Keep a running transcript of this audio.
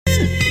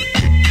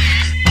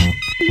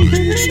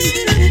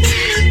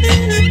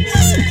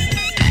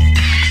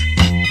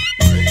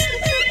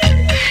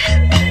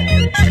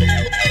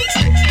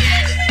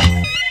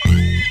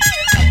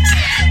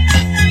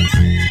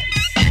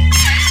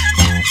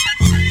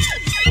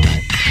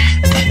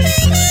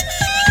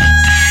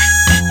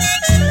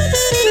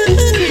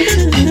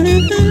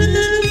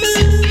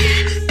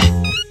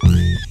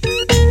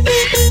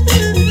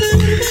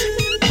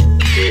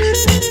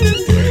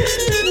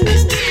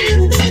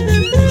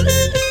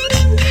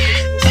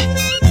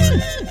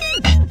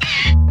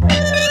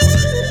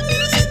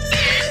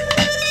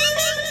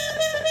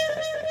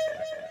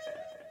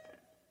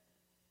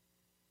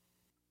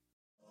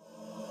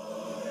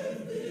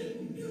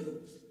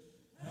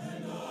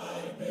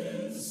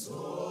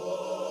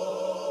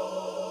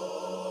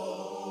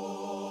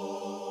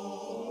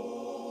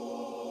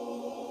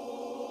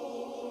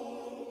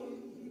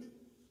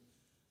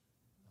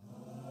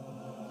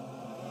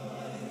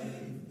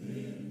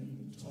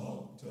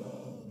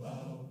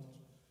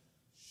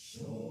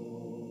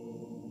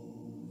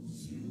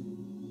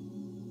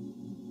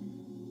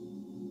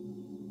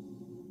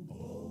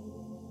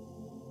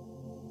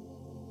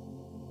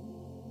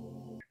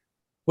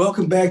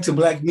Welcome back to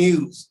Black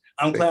Muse.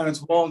 I'm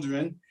Clarence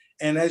Waldron,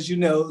 and as you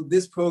know,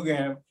 this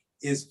program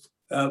is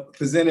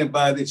presented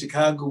by the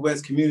Chicago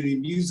West Community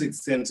Music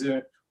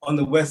Center on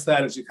the west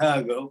side of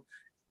Chicago,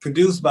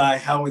 produced by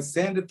Howard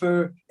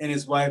Sandifer and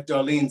his wife,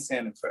 Darlene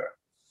Sandifer.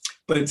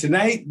 But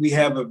tonight we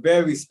have a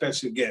very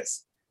special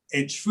guest,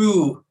 a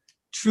true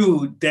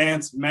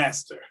dance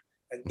master,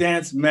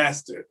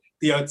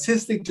 the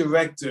artistic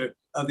director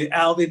of the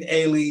Alvin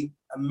Ailey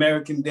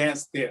American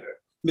Dance Theater,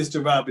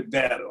 Mr. Robert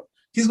Battle.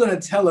 He's going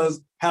to tell us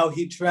how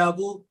he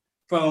traveled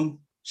from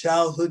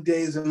childhood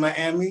days in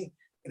Miami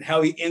and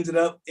how he ended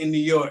up in New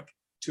York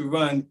to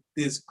run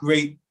this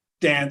great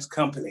dance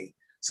company.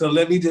 So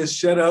let me just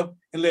shut up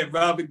and let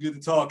Robert do the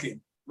talking.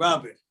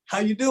 Robert, how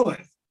you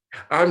doing?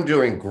 I'm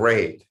doing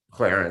great,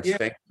 Clarence. Yeah.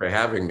 Thanks for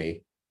having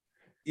me.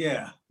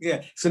 Yeah.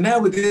 So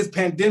now with this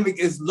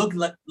pandemic, looks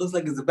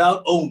like it's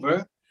about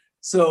over.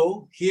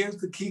 So here's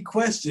the key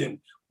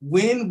question.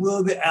 When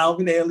will the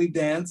Alvin Ailey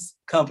Dance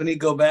Company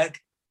go back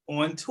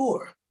on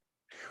tour?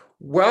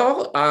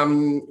 Well,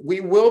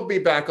 we will be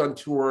back on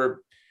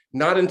tour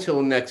not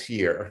until next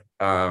year.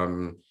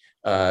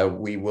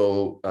 We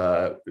will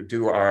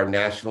do our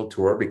national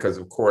tour because,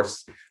 of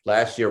course,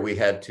 last year we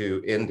had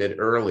to end it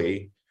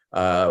early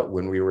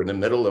when we were in the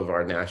middle of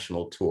our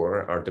national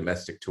tour, our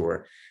domestic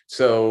tour.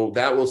 So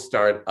that will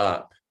start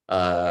up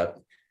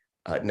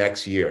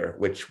next year,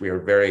 which we are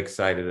very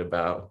excited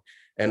about.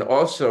 And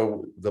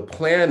also the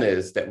plan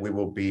is that we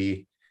will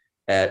be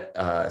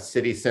at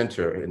City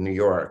Center in New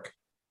York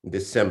in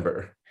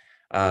December.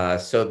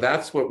 So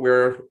that's what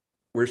we're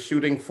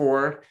shooting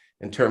for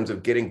in terms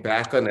of getting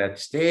back on that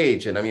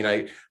stage. And I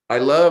mean, I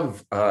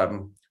love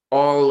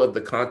all of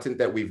the content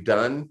that we've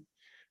done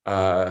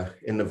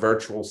in the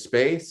virtual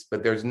space,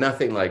 but there's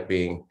nothing like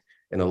being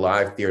in a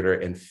live theater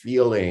and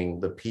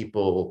feeling the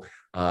people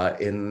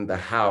in the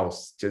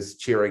house just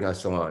cheering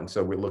us on.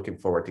 So we're looking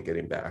forward to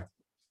getting back.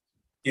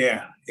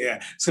 Yeah.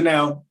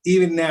 So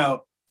even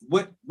now,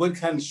 what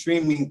kind of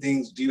streaming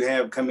things do you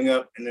have coming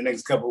up in the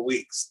next couple of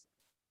weeks?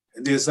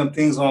 There's some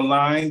things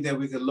online that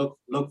we could look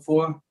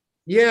for?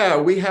 Yeah,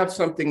 we have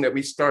something that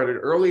we started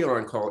early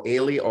on called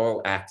Ailey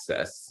All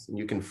Access.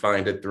 You can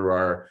find it through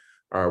our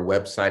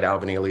website,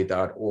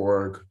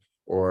 alvinailey.org,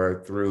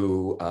 or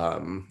through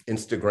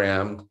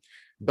Instagram.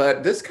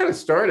 But this kind of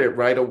started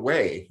right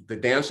away. The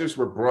dancers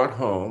were brought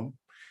home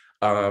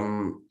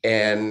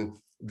and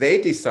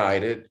they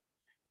decided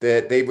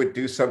that they would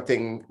do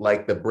something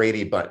like the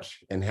Brady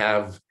Bunch and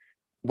have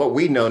what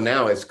we know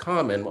now as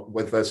common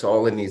with us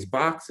all in these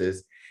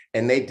boxes.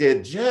 And they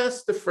did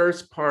just the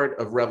first part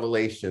of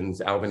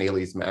Revelations, Alvin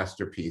Ailey's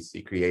masterpiece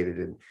he created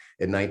in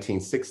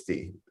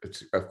 1960.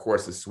 It's, of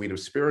course, a suite of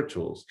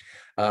spirituals.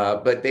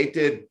 But they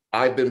did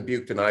I've Been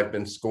Buked and I've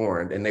Been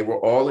Scorned, and they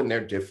were all in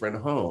their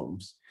different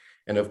homes.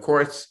 And of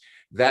course,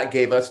 that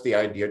gave us the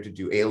idea to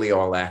do Ailey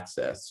All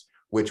Access,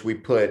 which we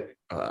put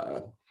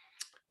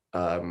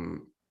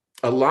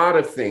a lot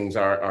of things,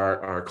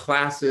 our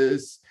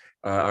classes,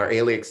 our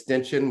Ailey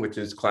Extension, which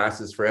is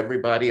classes for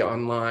everybody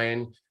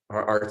online,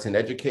 our arts and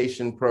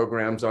education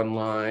programs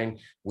online.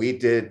 We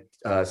did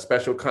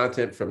special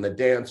content from the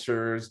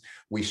dancers.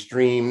 We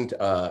streamed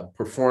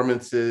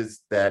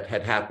performances that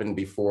had happened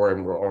before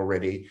and were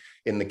already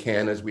in the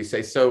can, as we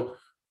say. So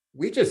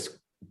we just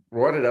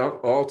brought it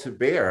out all to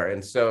bear.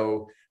 And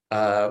so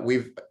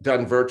we've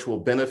done virtual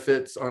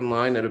benefits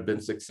online that have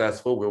been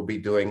successful. We'll be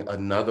doing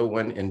another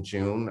one in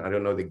June. I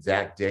don't know the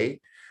exact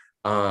date,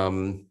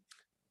 and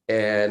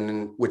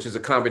which is a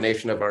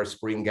combination of our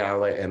spring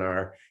gala and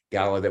our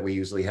gala that we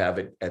usually have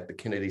at the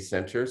Kennedy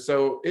Center.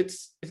 So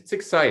it's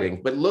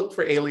exciting, but look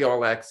for Ailey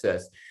All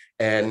Access,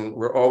 and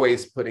we're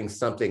always putting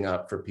something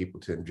up for people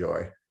to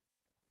enjoy.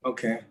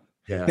 Okay.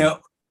 Yeah.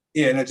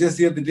 Now just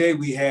the other day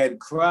we had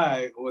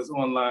Cry was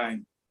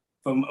online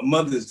from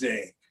Mother's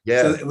Day.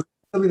 Yeah. So it was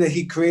something that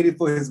he created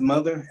for his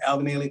mother,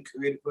 Alvin Ailey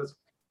created for his.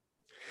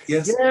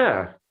 Yes.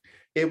 Yeah.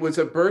 It was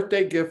a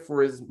birthday gift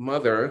for his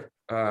mother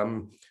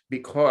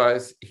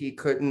because he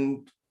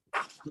couldn't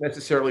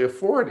necessarily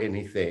afford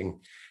anything.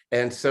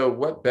 And so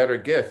what better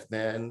gift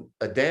than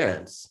a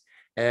dance?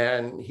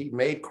 And he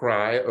made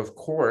Cry, of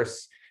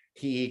course.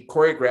 He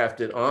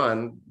choreographed it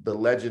on the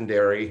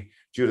legendary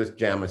Judith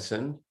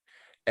Jamison.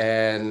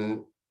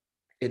 And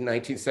in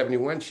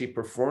 1971, she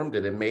performed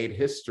it and made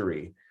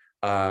history.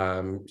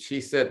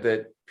 She said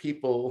that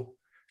people,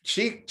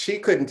 she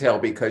couldn't tell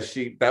because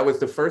that was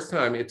the first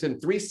time. It's in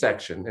 3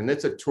 sections, and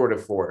it's a tour de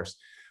force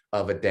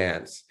of a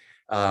dance,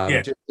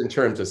 just in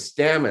terms of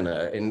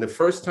stamina. And the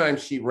first time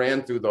she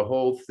ran through the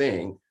whole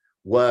thing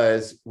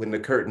was when the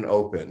curtain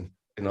opened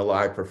in a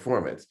live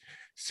performance.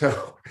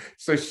 So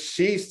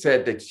she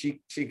said that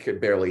she could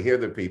barely hear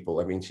the people.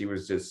 I mean, she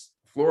was just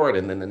floored.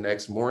 And then the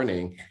next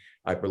morning,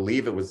 I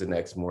believe it was the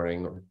next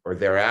morning or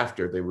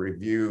thereafter, the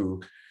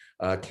review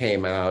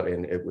came out,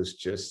 and it was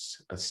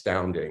just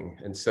astounding.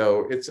 And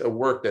so it's a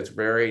work that's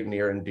very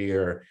near and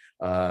dear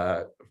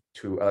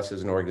to us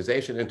as an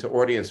organization and to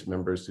audience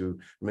members who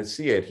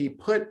see it. He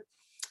put,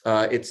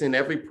 it's in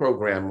every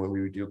program when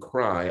we do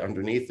Cry.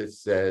 Underneath it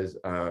says,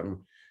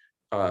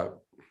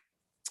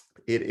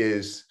 it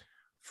is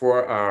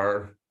for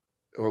our,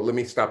 or let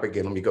me stop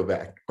again, let me go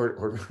back.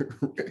 Or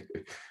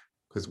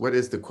because what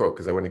is the quote?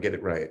 Because I want to get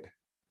it right.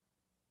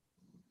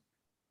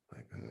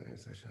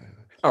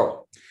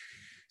 Oh,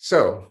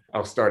 so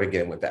I'll start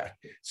again with that.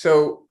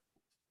 So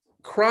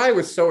Cry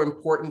was so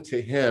important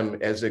to him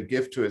as a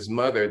gift to his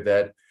mother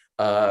that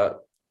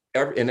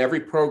in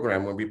every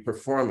program when we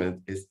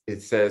perform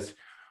it says,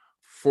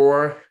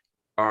 for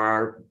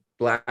our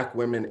Black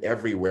women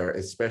everywhere,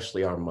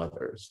 especially our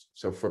mothers.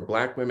 So for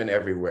Black women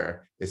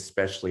everywhere,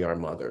 especially our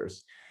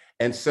mothers.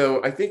 And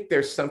so I think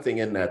there's something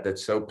in that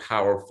that's so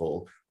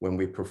powerful when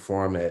we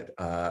perform it,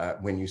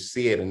 when you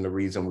see it, and the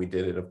reason we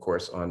did it, of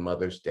course, on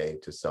Mother's Day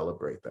to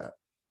celebrate that.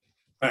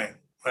 Right,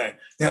 right.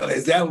 Now,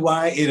 is that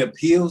why it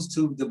appeals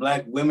to the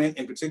Black women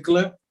in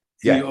particular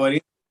in your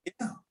audience?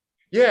 Yeah.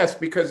 Yes,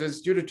 because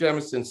as Judith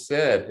Jamison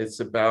said, it's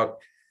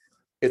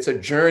a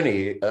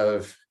journey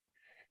of,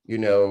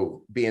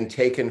 being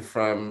taken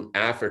from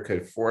Africa,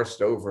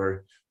 forced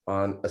over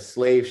on a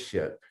slave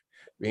ship,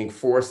 being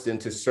forced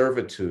into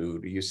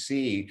servitude. You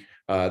see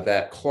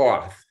that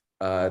cloth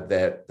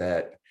that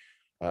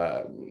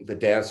the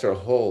dancer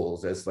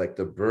holds as like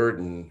the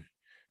burden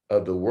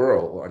of the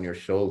world on your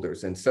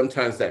shoulders. And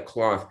sometimes that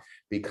cloth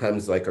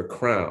becomes like a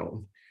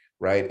crown,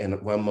 right? And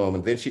at one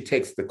moment, then she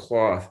takes the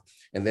cloth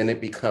and then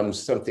it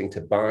becomes something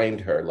to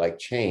bind her like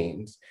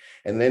chains.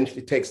 And then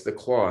she takes the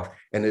cloth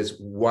and is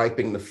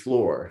wiping the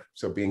floor.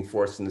 So being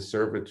forced into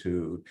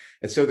servitude.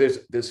 And so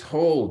there's this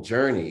whole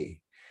journey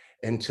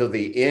until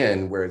the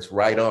end where it's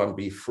right on,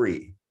 be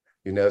free,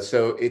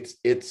 so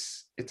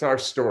it's our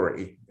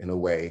story in a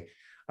way.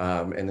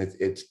 And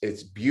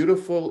it's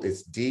beautiful,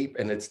 it's deep,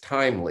 and it's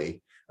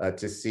timely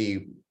to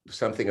see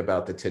something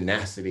about the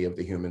tenacity of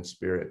the human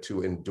spirit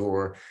to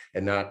endure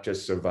and not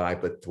just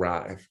survive, but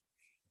thrive.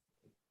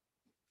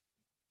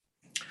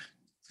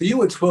 So you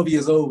were 12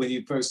 years old when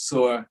you first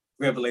saw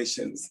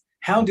Revelations.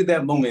 How did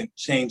that moment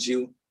change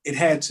you? It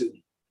had to.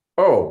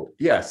 Oh,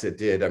 yes, it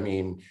did. I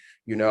mean,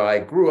 I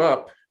grew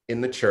up in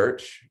the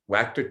church,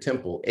 Wachter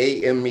Temple,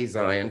 AME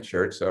Zion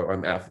Church. So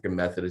I'm African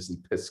Methodist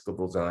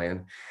Episcopal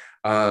Zion.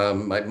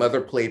 My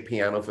mother played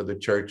piano for the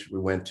church we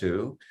went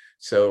to.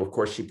 So of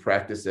course she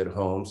practiced at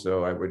home.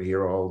 So I would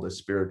hear all the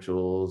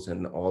spirituals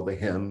and all the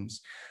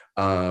hymns.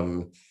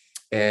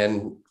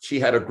 And she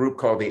had a group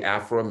called the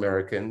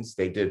Afro-Americans.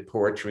 They did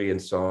poetry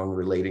and song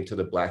relating to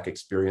the Black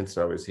experience.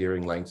 So I was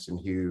hearing Langston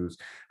Hughes.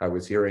 I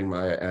was hearing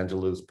Maya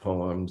Angelou's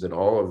poems and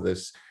all of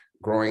this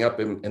growing up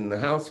in the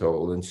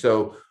household. And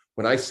so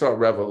when I saw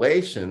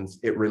Revelations,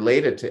 it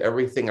related to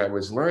everything I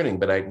was learning,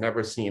 but I'd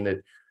never seen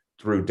it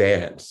through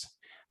dance.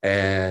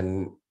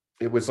 And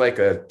it was like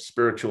a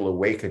spiritual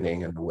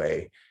awakening in a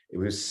way. It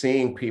was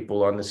seeing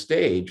people on the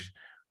stage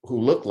who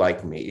looked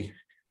like me,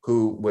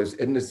 who was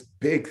in this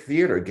big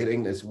theater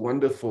getting this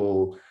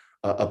wonderful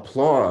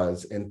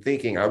applause and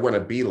thinking, I want to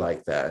be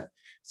like that.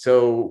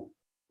 So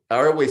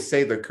I always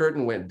say the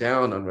curtain went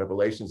down on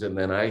Revelations, and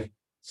then I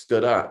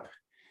stood up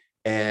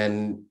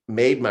and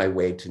made my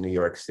way to New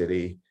York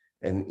City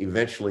and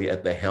eventually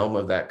at the helm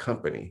of that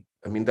company.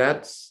 I mean,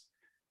 that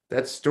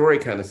story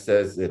kind of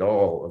says it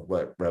all of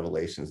what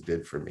Revelations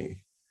did for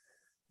me.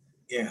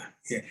 Yeah,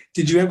 yeah.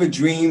 Did you ever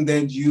dream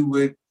that you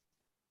would,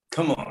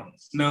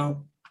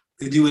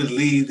 that you would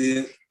lead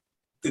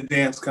the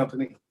dance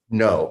company?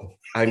 No,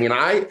 I mean,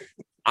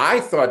 I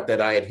thought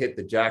that I had hit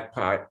the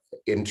jackpot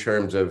in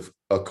terms of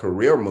a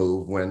career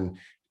move when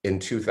in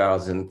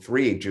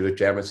 2003, Judith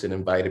Jamison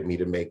invited me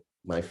to make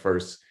my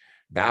first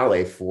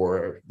ballet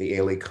for the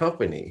Ailey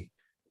Company.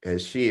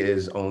 As she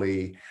is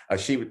only,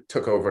 she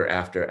took over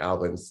after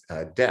Alvin's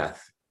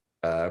death.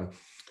 And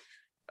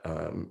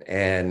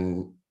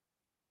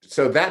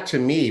so that to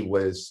me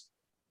was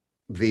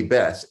the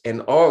best.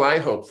 And all I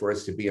hoped for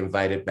is to be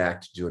invited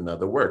back to do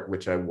another work,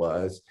 which I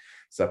was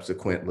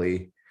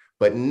subsequently,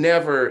 but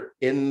never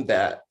in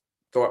that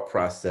thought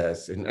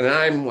process. And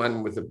I'm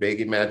one with a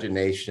big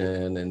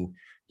imagination, and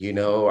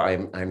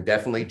I'm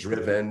definitely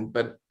driven,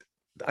 but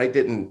I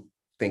didn't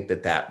think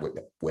that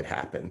would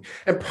happen.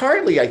 And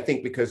partly, I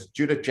think, because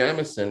Judith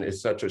Jamison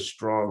is such a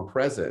strong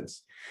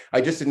presence.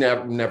 I just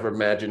never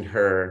imagined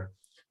her,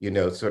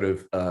 sort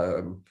of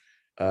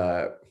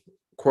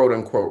quote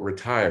unquote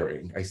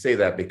retiring. I say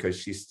that because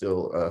she's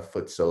still a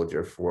foot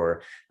soldier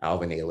for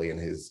Alvin Ailey and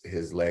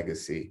his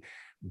legacy.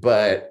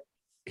 But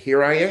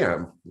here I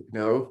am,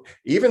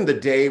 even the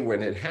day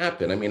when it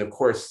happened. I mean, of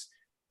course,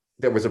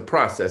 there was a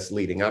process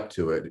leading up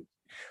to it.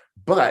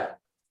 But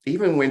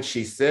even when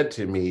she said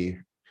to me,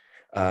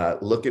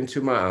 look into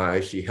my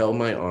eyes, she held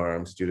my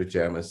arms, Judith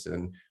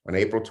Jamison, on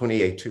April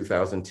 28,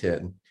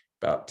 2010,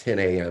 about 10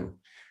 a.m.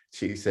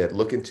 She said,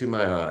 look into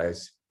my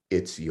eyes,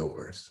 it's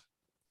yours.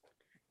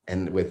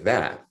 And with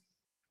that,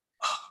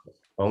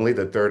 only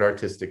the third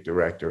artistic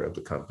director of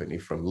the company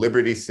from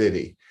Liberty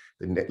City,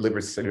 the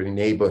Liberty City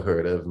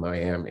neighborhood of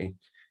Miami.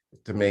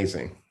 It's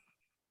amazing.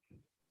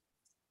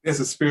 It's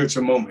a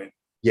spiritual moment.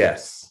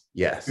 Yes.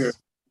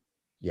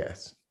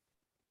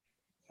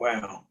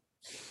 Wow.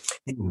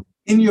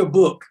 In your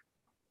book,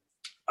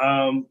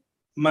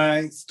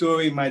 My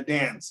Story, My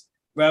Dance,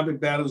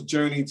 Robert Battle's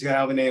Journey to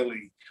Alvin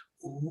Ailey,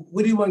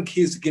 what do you want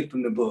kids to get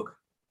from the book?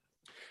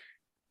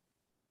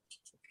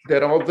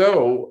 That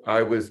although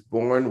I was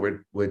born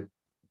with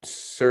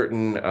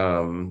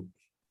certain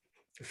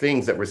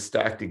things that were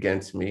stacked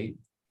against me,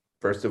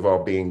 first of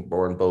all, being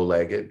born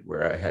bow-legged,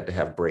 where I had to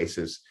have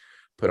braces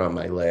put on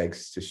my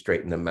legs to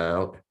straighten them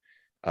out.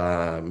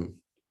 I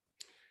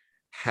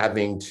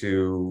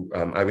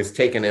was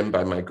taken in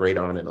by my great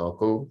aunt and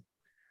uncle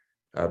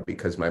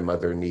because my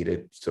mother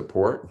needed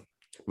support.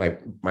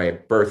 My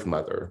birth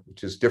mother,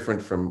 which is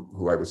different from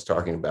who I was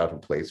talking about, who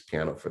plays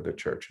piano for the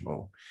church and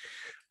all.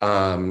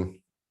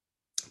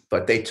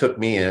 But they took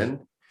me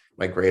in,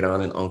 my great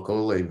aunt and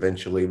uncle.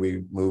 Eventually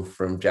we moved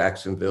from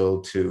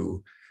Jacksonville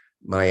to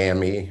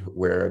Miami,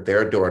 where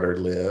their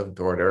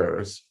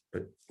daughters.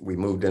 But we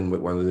moved in with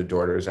one of the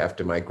daughters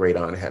after my great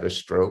aunt had a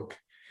stroke.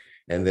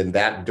 And then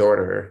that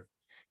daughter,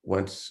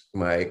 once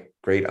my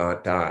great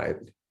aunt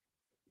died,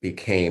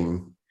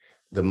 became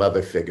the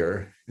mother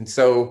figure. And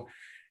so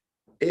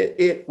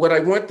what I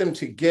want them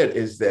to get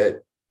is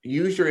that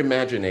use your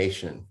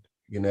imagination,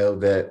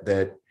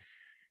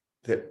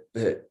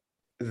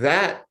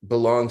 that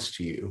belongs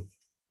to you.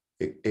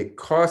 It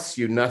costs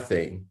you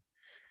nothing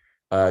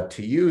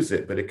to use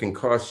it, but it can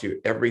cost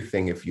you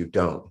everything if you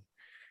don't.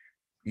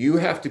 You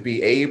have to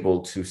be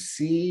able to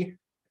see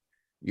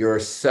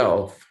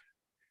yourself,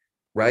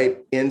 right,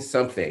 in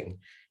something.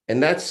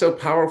 And that's so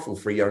powerful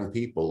for young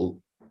people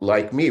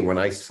like me. When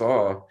I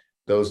saw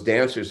those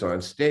dancers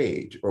on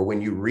stage, or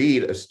when you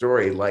read a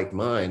story like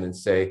mine and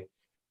say,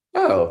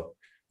 oh,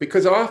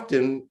 because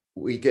often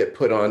we get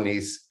put on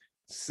these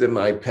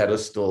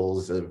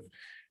semi-pedestals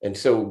and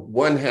so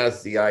one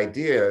has the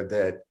idea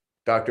that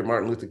Dr.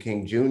 Martin Luther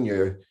King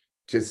Jr.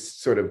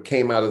 just sort of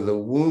came out of the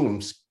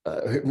womb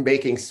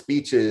making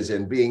speeches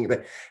and being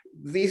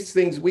these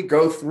things. We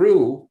go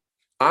through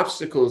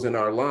obstacles in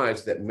our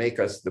lives that make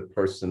us the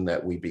person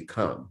that we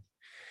become.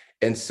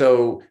 And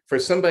so for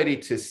somebody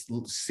to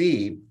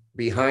see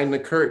behind the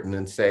curtain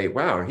and say,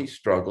 wow, he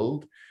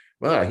struggled.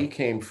 Wow, he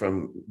came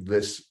from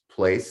this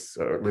place,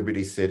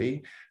 Liberty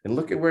City, and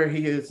look at where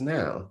he is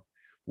now.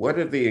 What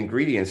are the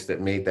ingredients that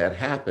made that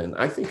happen?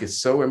 I think it's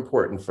so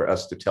important for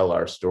us to tell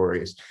our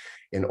stories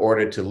in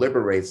order to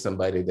liberate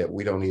somebody that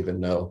we don't even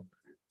know,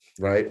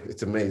 right?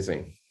 It's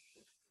amazing.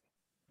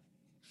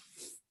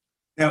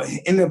 Now,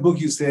 in the book,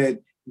 you said,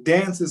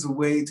 dance is a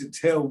way to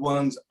tell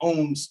one's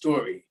own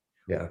story.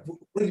 Yeah.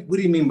 What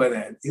do you mean by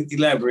that?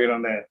 Elaborate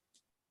on that.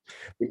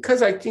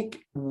 Because I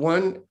think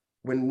when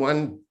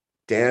one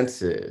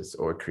dances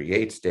or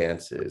creates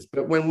dances,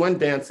 but when one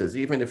dances,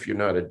 even if you're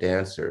not a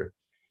dancer,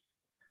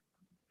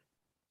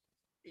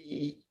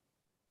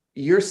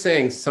 you're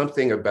saying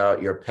something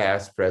about your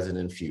past, present,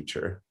 and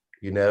future.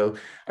 I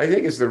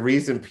think it's the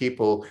reason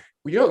people,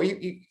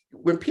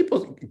 when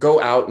people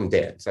go out and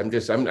dance,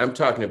 I'm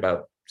talking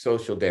about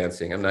social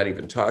dancing. I'm not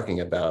even talking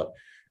about,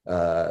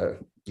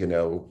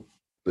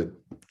 the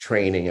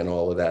training and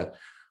all of that.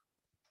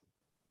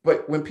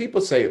 But when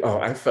people say, oh,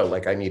 I felt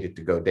like I needed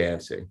to go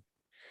dancing,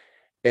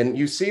 and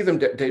you see them,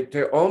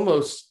 they're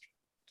almost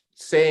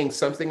saying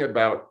something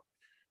about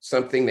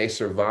something they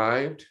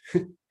survived,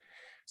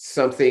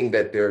 something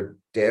that they're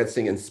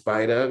dancing in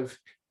spite of,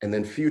 and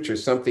then future,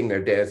 something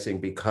they're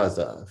dancing because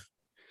of.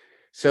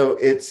 So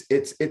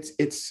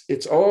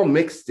it's all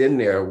mixed in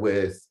there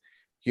with,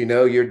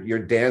 you're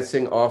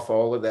dancing off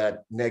all of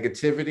that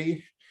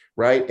negativity,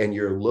 right? And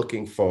you're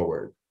looking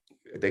forward.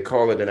 They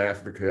call it in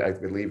Africa, I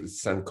believe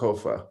it's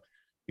Sankofa,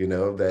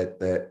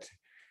 that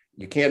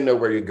you can't know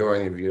where you're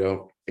going if you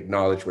don't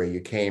acknowledge where you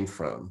came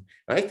from.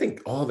 And I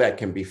think all that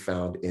can be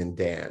found in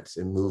dance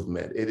and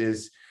movement. It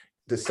is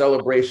the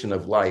celebration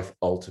of life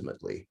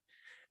ultimately.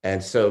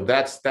 And so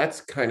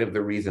that's kind of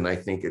the reason I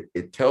think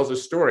it tells a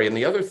story. And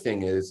the other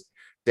thing is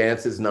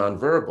dance is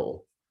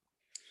nonverbal.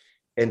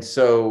 And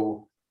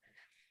so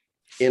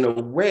in a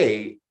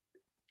way,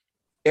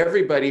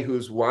 everybody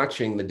who's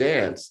watching the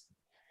dance,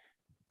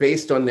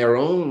 based on their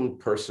own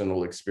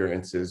personal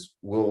experiences,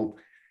 will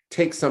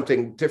take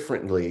something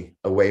differently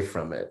away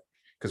from it.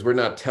 Because we're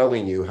not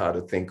telling you how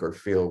to think or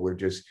feel, we're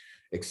just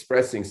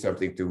expressing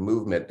something through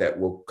movement that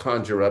will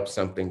conjure up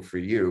something for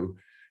you.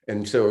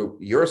 And so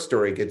your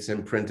story gets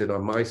imprinted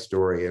on my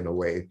story in a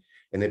way,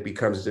 and it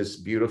becomes this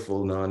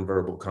beautiful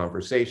nonverbal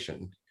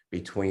conversation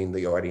between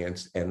the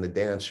audience and the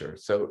dancer.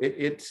 So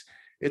it's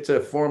a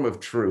form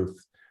of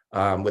truth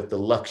with the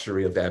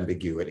luxury of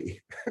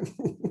ambiguity.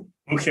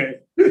 Okay.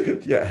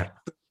 Yeah.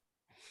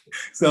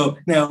 So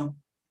now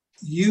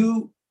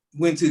you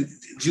went to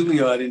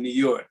Juilliard in New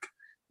York.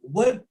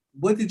 What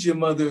did your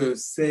mother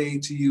say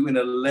to you in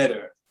a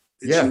letter?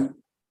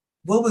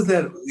 What was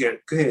that? Yeah,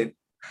 go ahead.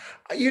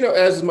 You know,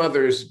 as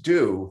mothers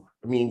do,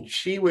 I mean,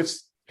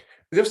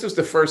 this was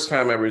the first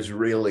time I was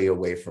really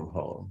away from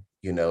home,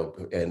 you know,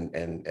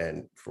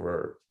 and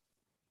for,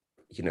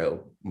 you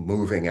know,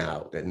 moving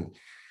out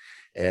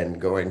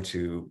and going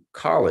to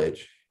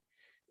college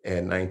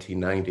in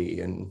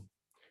 1990. And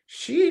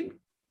she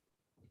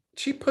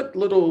put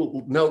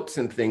little notes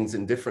and things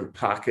in different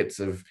pockets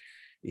of,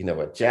 you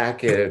know, a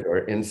jacket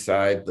or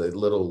inside the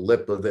little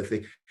lip of the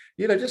thing,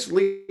 you know, just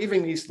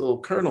leaving these little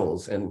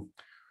kernels. And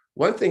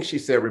one thing she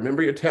said,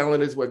 remember, your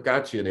talent is what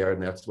got you there,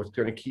 and that's what's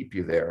going to keep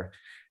you there.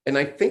 And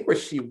I think what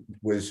she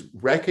was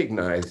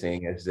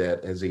recognizing is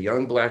that as a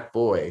young Black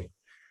boy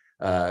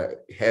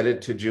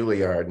headed to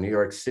Juilliard, New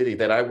York City,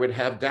 that I would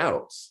have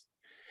doubts,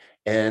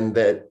 and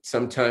that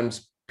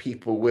sometimes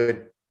people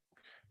would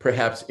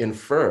perhaps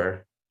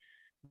infer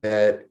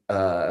that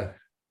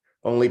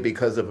only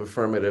because of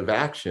affirmative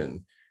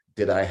action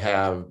did I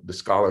have the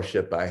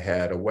scholarship I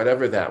had, or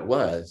whatever that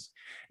was.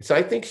 So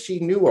I think she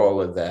knew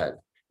all of that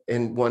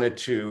and wanted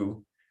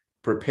to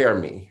prepare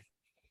me,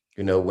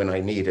 you know, when I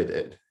needed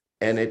it.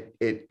 And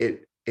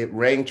it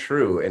rang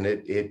true, and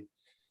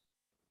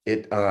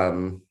it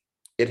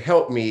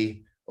helped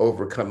me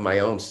overcome my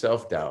own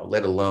self-doubt,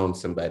 let alone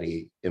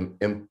somebody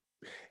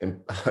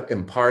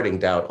imparting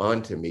doubt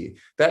onto me.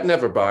 That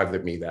never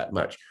bothered me that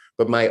much,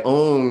 but my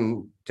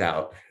own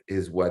doubt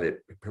is what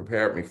it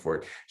prepared me for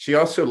it. She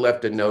also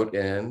left a note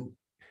in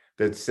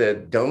that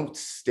said, don't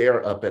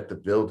stare up at the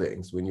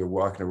buildings when you're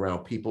walking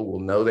around. People will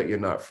know that you're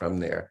not from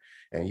there,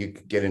 and you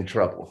could get in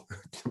trouble.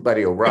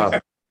 Somebody will rob you.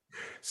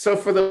 So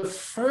for the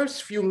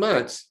first few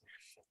months,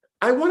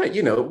 I wanted,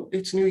 you know,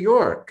 it's New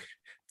York,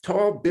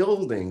 tall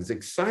buildings,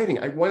 exciting.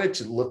 I wanted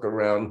to look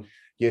around,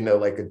 you know,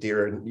 like a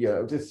deer, you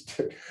know, just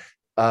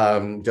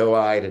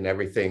doe-eyed and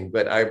everything.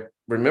 But I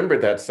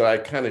remembered that, so I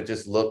kind of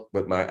just looked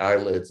with my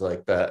eyelids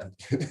like that,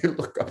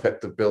 look up at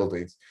the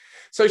buildings.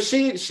 So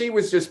she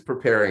was just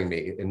preparing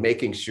me and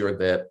making sure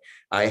that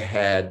I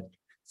had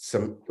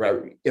some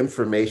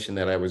information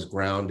that I was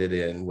grounded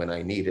in when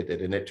I needed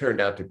it. And it turned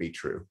out to be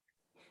true.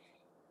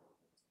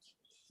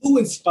 Who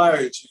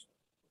inspired you?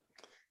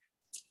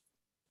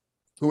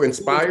 Who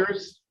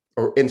inspires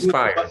or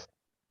inspires?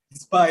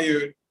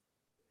 Inspired.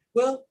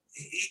 Well,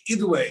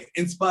 either way,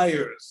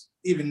 inspires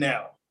even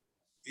now.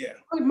 Yeah.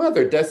 My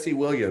mother, Desi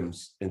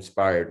Williams,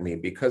 inspired me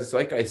because,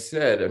 like I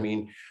said, I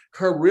mean,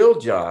 her real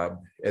job,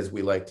 as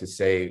we like to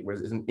say,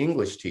 was an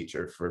English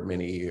teacher for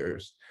many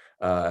years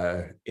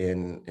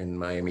in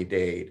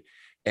Miami-Dade.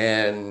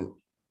 And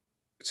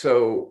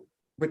so,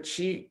 but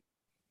she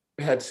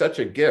had such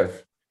a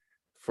gift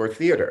for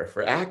theater,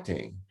 for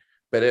acting.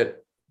 But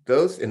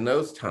in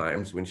those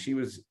times when she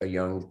was a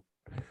young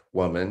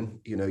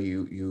woman, you know,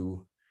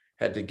 you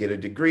had to get a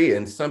degree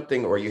in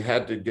something, or you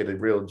had to get a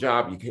real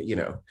job. You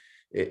know,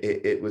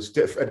 it was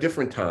a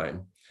different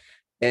time.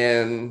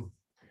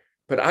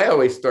 But I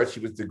always thought she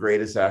was the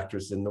greatest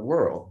actress in the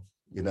world.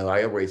 You know,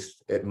 I always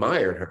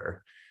admired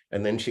her.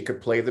 And then she could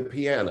play the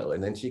piano,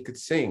 and then she could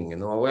sing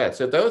and all that.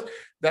 So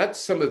that's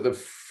some of the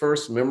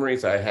first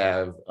memories I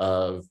have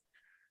of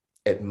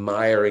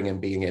admiring and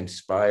being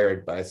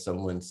inspired by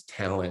someone's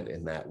talent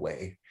in that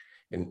way.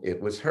 And it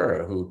was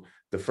her who,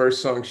 the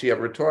first song she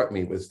ever taught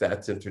me was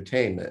That's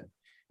Entertainment.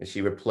 And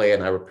she would play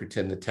and I would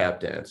pretend to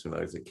tap dance when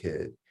I was a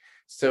kid.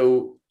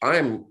 So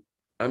I'm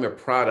a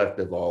product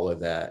of all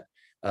of that.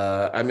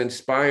 I'm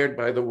inspired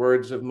by the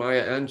words of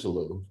Maya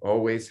Angelou,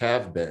 always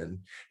have been.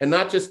 And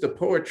not just the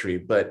poetry,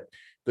 but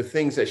the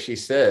things that she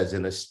says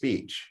in a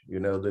speech, you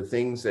know, the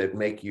things that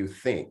make you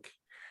think.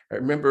 I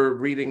remember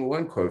reading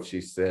one quote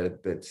she said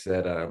that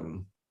said,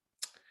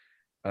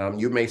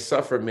 you may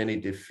suffer many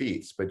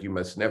defeats, but you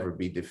must never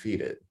be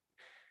defeated.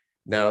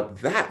 Now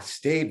that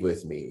stayed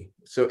with me.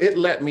 So it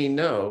let me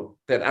know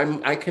that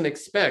I can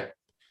expect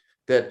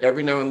that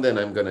every now and then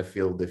I'm going to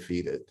feel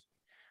defeated,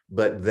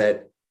 but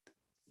that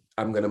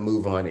I'm going to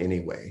move on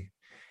anyway.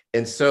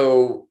 And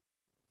so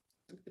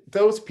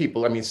those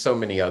people, I mean, so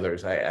many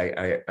others,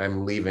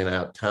 I'm leaving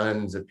out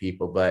tons of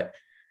people, but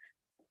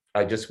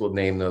I just will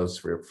name those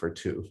for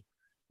two.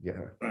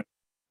 Yeah.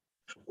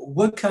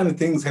 What kind of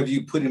things have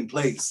you put in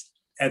place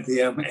at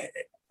the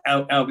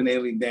Alvin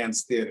Ailey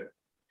Dance Theater?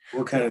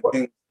 What kind of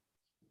things?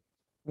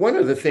 One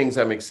of the things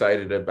I'm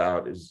excited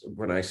about is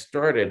when I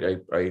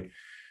started, I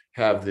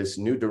have this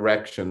New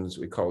Directions,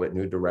 we call it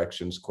New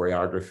Directions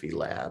Choreography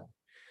Lab.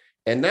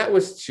 And that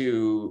was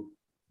to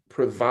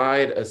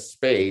provide a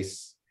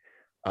space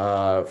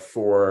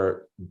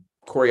for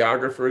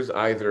choreographers,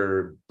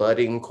 either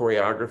budding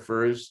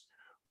choreographers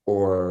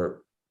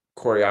or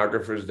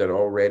choreographers that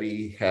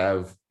already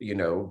have,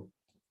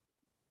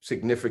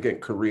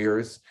 significant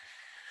careers.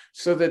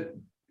 So that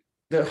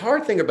the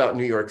hard thing about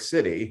New York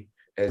City,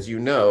 as you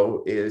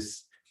know,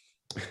 is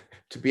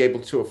to be able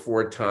to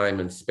afford time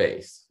and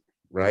space,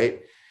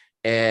 right?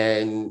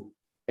 And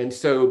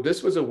so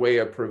this was a way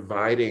of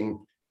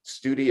providing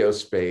studio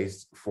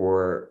space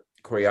for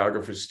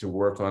choreographers to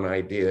work on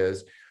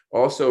ideas,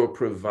 also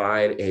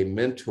provide a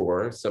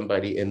mentor,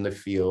 somebody in the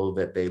field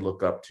that they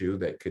look up to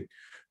that could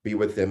be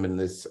with them in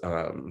this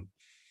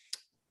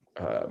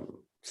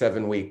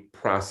 7-week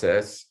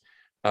process,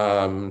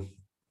 and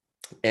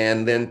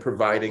then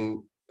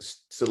providing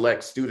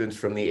select students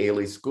from the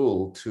Ailey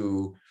School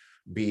to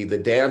be the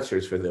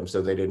dancers for them,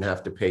 so they didn't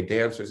have to pay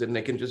dancers and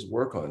they can just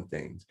work on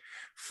things.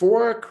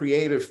 For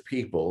creative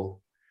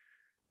people,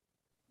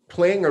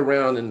 playing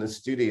around in the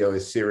studio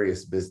is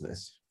serious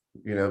business,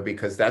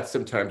 because that's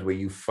sometimes where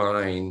you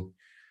find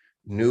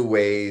new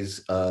ways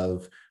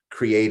of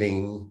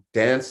creating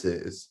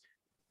dances,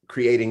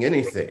 creating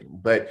anything.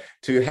 But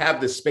to have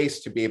the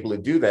space to be able to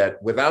do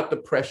that without the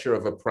pressure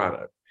of a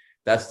product,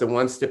 that's the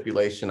one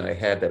stipulation I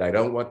had, that I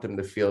don't want them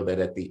to feel that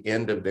at the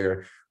end of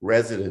their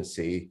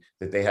residency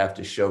that they have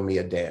to show me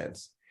a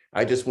dance.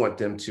 I just want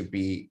them to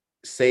be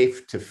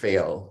safe to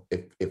fail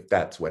if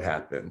that's what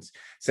happens.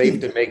 Safe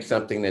to make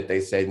something that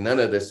they say, none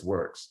of this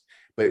works.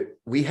 But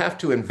we have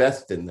to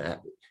invest in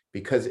that,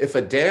 because if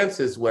a dance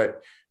is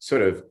what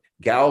sort of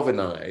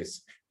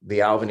galvanized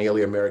the Alvin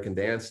Ailey American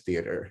Dance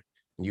Theater,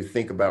 and you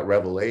think about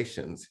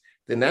Revelations,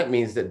 then that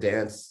means that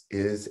dance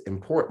is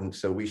important.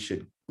 So we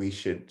should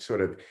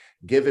sort of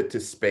give it to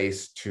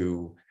space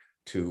to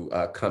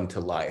come to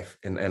life.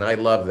 And I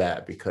love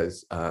that,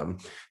 because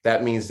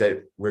that means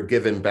that we're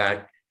giving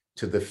back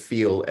to the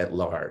field at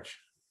large.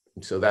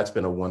 So that's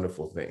been a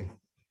wonderful thing.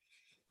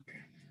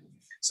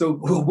 So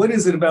what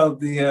is it about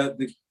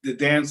the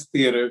dance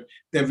theater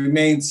that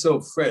remains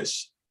so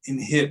fresh and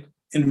hip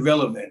and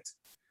relevant?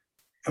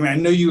 I mean, I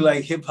know you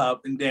like hip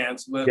hop and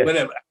dance, but Yes.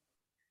 whatever.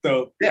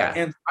 So yeah,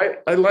 and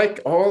I like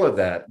all of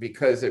that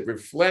because it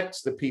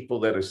reflects the people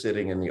that are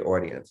sitting in the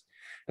audience.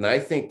 And I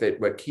think that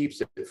what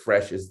keeps it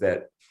fresh is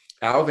that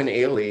Alvin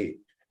Ailey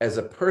as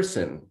a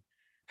person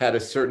had a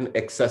certain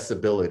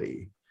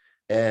accessibility.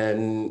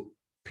 And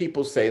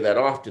people say that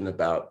often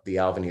about the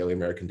Alvin Ailey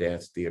American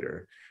Dance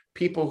Theater.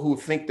 People who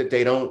think that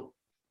they don't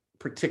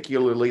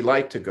particularly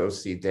like to go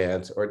see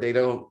dance, or they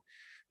don't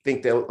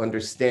think they'll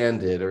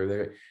understand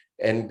it,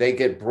 and they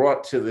get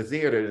brought to the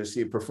theater to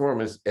see a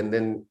performance, and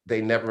then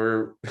they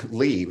never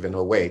leave. In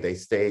a way, they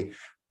stay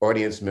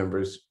audience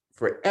members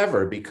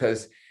forever,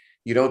 because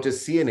you don't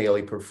just see an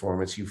Ailey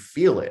performance, you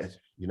feel it.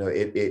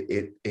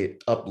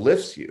 It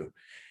uplifts you.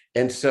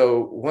 And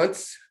so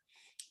once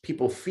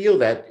people feel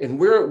that, and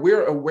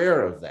we're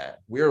aware of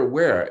that, we're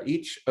aware,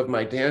 each of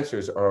my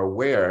dancers are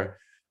aware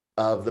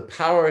of the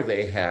power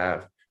they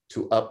have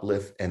to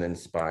uplift and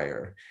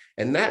inspire.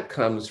 And that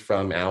comes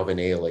from Alvin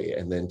Ailey,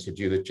 and then to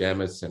Judith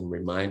Jamison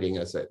reminding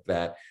us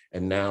that,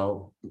 and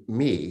now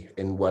me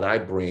and what I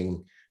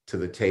bring to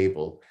the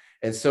table.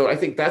 And so I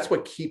think that's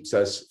what keeps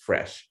us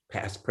fresh,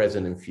 past,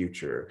 present, and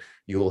future.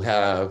 You'll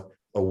have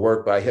a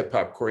work by hip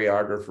hop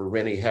choreographer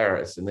Rennie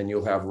Harris, and then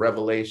you'll have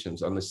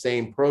Revelations on the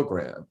same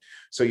program.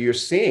 So you're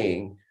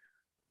seeing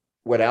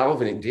what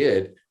Alvin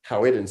did,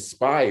 how it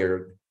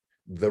inspired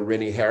the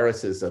Rennie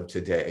Harrises of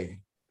today,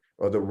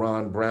 or the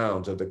Ron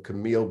Browns, or the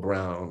Camille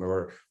Brown,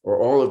 or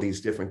all of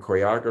these different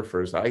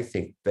choreographers. I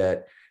think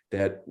that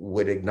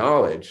would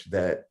acknowledge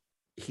that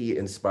he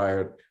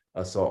inspired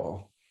us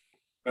all.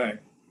 Right.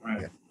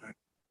 Yeah.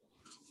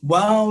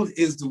 Wild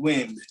is the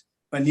Wind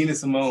by Nina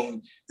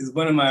Simone is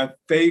one of my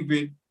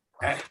favorite.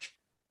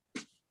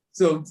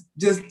 So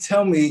just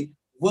tell me,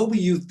 what were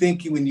you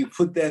thinking when you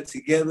put that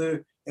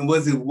together? And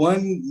was it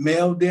one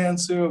male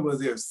dancer?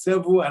 Was there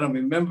several? I don't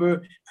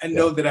remember. I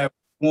know that I was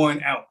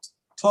worn out.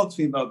 Talk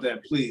to me about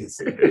that, please.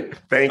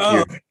 Thank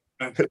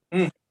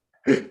you.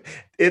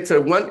 It's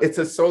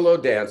a solo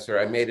dancer.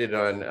 I made it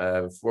on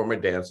a former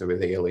dancer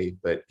with Ailey,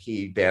 but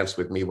he danced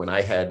with me when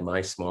I had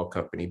my small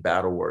company,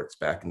 Battleworks,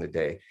 back in the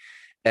day.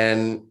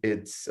 And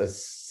it's a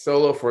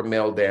solo for a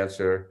male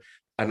dancer.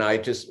 And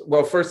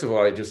first of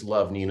all, I just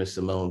love Nina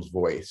Simone's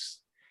voice.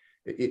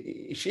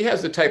 She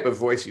has the type of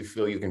voice you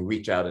feel you can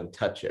reach out and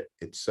touch it.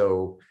 It's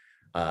so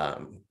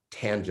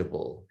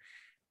tangible.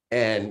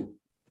 And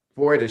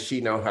boy, does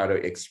she know how to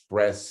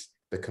express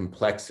the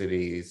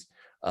complexities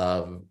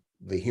of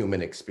the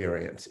human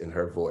experience in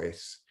her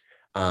voice.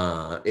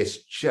 It's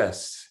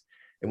just,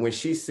 and when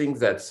she sings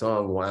that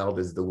song, Wild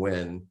is the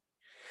Wind.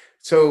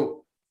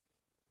 So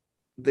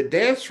the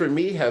dance for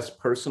me has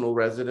personal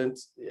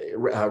relevance,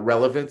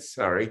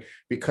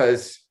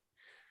 because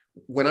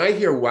when I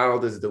hear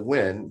Wild is the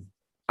Wind,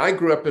 I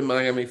grew up in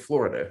Miami,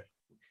 Florida.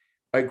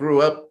 I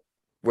grew up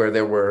where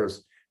there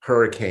was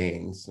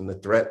hurricanes and the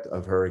threat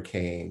of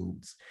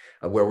hurricanes,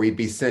 where we'd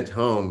be sent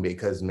home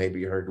because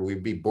maybe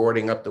we'd be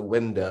boarding up the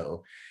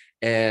window.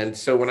 And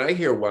so when I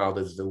hear Wild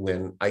as the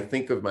Wind, I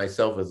think of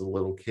myself as a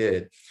little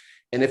kid.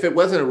 And if it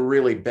wasn't a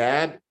really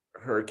bad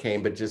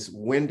hurricane, but just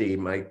windy,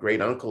 my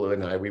great uncle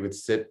and I, we would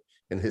sit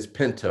in his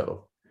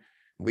Pinto.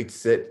 We'd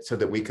sit so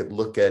that we could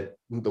look at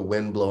the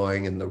wind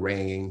blowing and the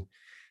rain.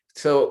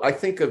 So I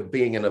think of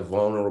being in a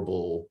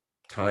vulnerable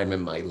time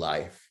in my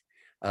life.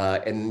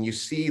 And you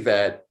see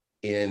that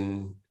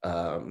in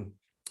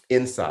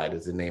Inside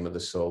is the name of the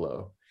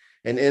solo.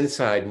 And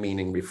inside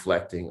meaning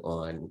reflecting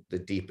on the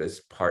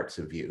deepest parts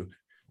of you,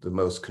 the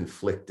most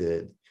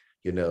conflicted.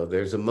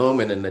 There's a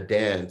moment in the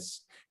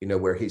dance,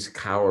 where he's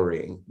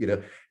cowering,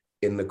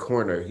 in the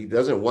corner. He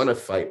doesn't want to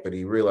fight, but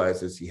he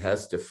realizes he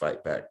has to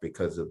fight back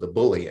because of the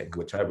bullying,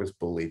 which I was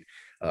bullied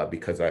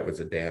because I was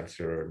a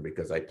dancer and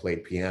because I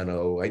played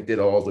piano. I did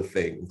all the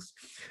things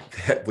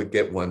that would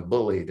get one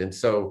bullied. And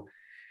so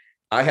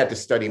I had to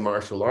study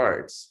martial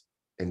arts,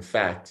 in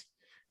fact,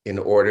 in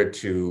order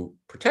to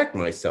protect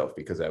myself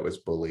because I was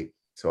bullied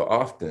so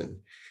often.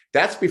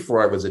 That's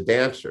before I was a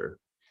dancer,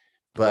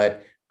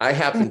 but I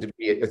happened to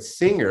be a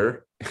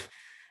singer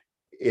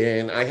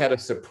and I had a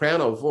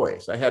soprano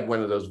voice. I had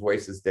one of those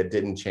voices that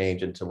didn't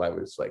change until I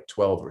was like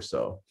 12 or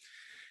so.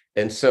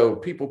 And so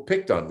people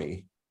picked on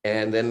me.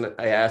 And then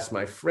I asked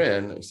my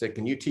friend, I said,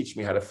 can you teach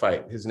me how to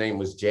fight? His name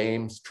was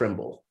James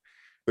Trimble,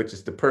 which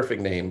is the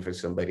perfect name for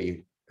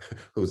somebody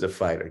who's a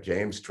fighter,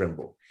 James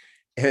Trimble.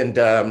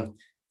 And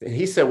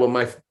he said, well,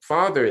 my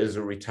father is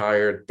a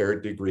retired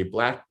third-degree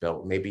black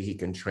belt. Maybe he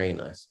can train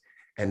us.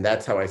 And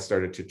that's how I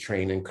started to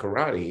train in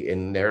karate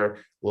in their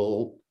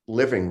little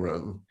living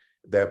room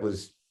that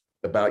was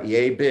about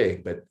yay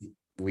big, but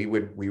we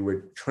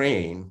would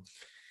train.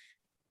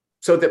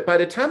 So that by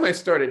the time I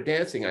started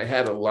dancing, I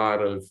had a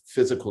lot of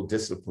physical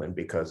discipline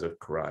because of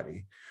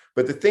karate.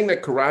 But the thing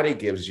that karate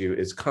gives you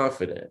is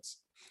confidence.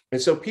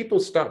 And so people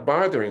stopped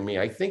bothering me,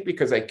 I think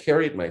because I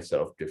carried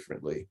myself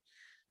differently,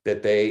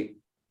 that they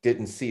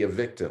didn't see a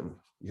victim,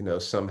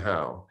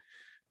 somehow.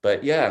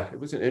 But yeah, it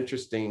was an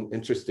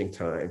interesting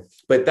time.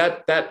 But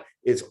that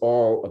is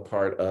all a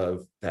part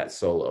of that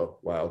solo,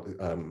 Wild,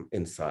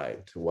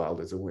 Inside to Wild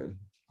as a Wind.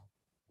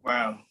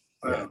 Wow.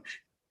 Yeah.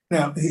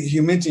 Now,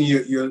 you mentioned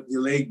your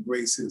leg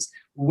braces.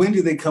 When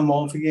did they come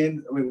off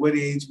again? I mean, what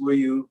age were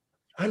you?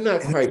 I'm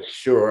not quite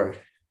sure.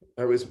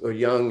 I was a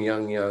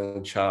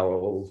young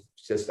child,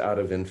 just out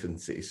of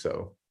infancy.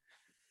 So,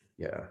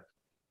 yeah.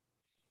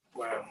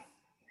 Wow.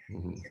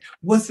 Mm-hmm.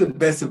 What's the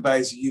best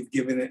advice you've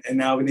given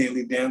an Albany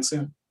Daily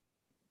dancer?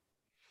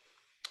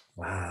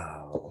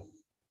 Wow.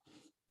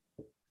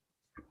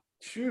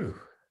 Phew.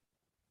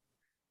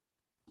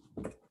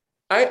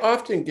 I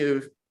often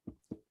give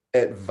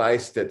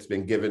advice that's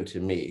been given to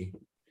me.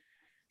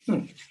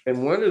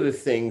 And one of the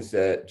things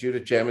that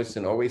Judith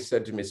Jamison always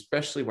said to me,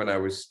 especially when I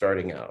was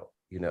starting out,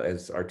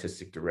 as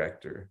artistic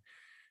director,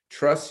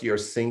 trust your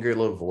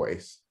singular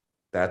voice.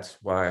 That's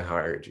why I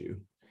hired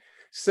you.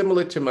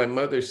 Similar to my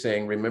mother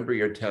saying, remember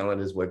your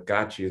talent is what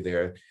got you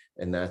there,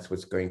 and that's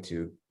what's going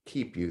to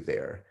keep you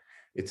there.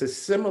 It's a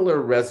similar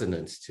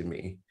resonance to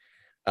me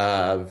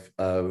of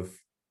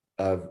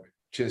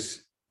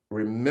just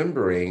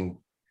remembering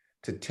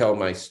to tell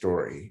my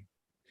story.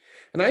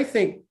 And I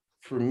think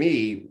for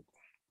me,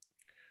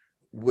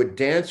 with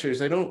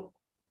dancers, I don't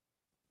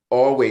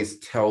always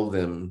tell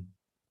them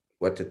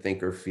what to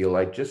think or feel.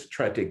 I just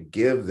try to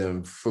give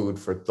them food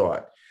for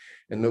thought.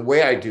 And the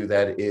way I do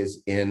that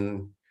is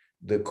in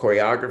the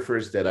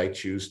choreographers that I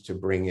choose to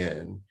bring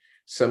in,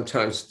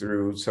 sometimes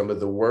through some of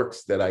the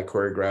works that I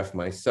choreograph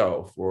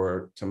myself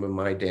or some of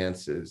my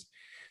dances.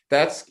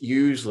 That's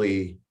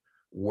usually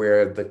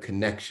where the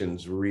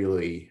connections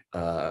really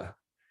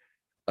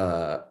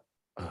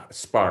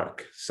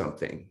spark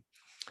something.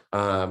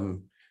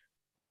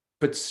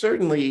 But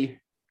certainly,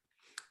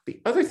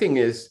 the other thing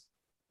is,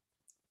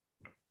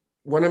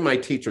 one of my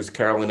teachers,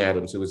 Carolyn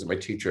Adams, who was my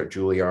teacher at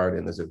Juilliard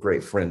and is a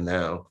great friend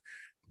now,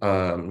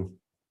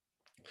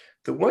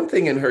 the one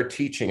thing in her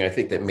teaching I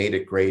think that made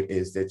it great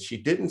is that she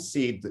didn't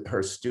see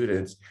her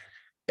students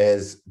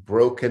as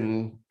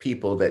broken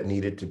people that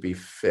needed to be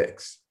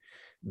fixed,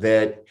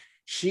 that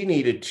she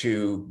needed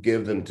to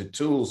give them the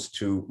tools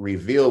to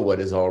reveal what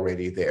is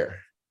already there.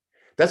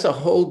 That's a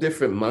whole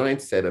different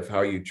mindset of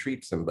how you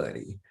treat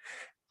somebody.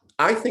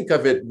 I think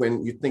of it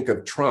when you think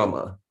of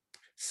trauma.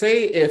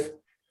 Say if,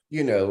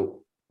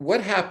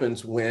 what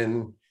happens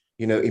when,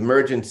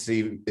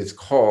 emergency is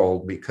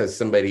called because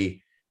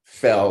somebody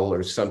fell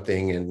or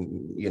something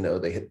and,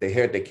 they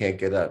heard they can't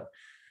get up.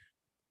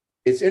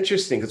 It's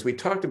interesting because we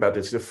talked about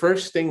this. The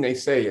first thing they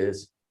say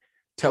is,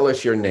 tell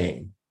us your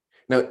name.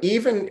 Now,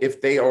 even if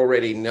they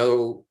already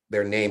know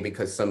their name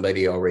because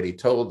somebody already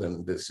told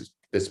them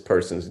this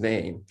person's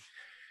name.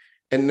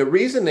 And the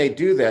reason they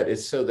do that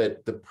is so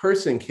that the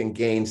person can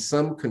gain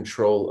some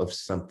control of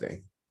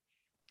something,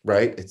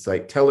 right? It's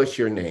like, tell us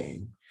your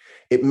name.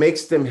 It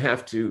makes them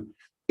have to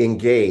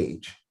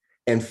engage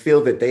and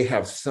feel that they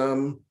have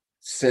some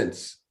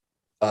sense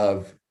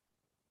of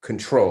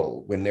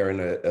control when they're in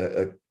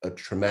a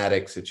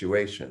traumatic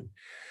situation.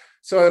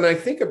 So, and I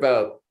think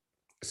about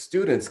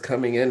students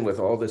coming in with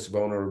all this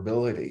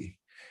vulnerability,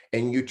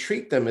 and you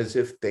treat them as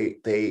if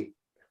they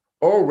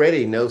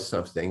already know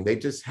something. They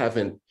just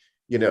haven't,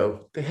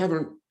 they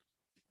haven't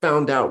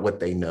found out what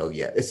they know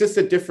yet. It's just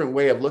a different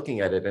way of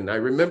looking at it. And I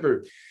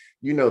remember,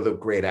 the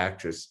great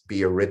actress,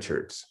 Bea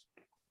Richards.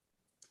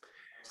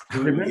 I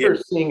remember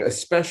seeing a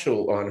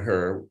special on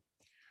her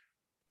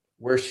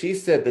where she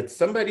said that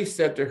somebody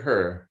said to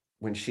her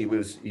when she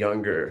was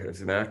younger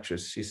as an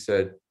actress, she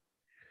said,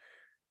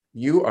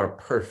 "You are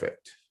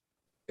perfect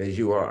as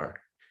you are,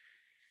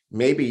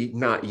 maybe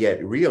not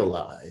yet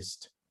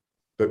realized,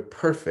 but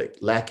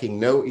perfect, lacking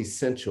no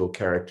essential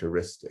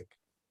characteristic."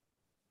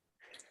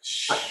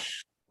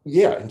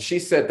 Yeah, and she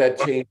said that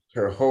changed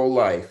her whole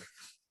life.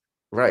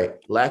 Right,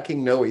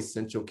 lacking no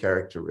essential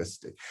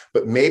characteristic,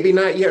 but maybe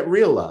not yet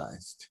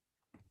realized,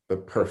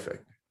 but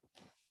perfect.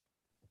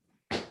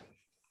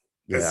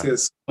 Yeah. That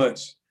says so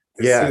much.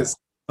 It yeah. says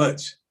so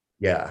much.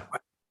 Yeah.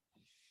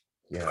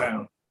 Yeah.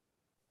 Wow.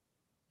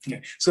 Yeah.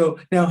 So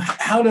now,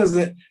 how does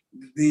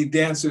the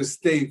dancers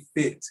stay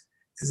fit?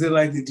 Is it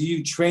like, do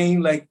you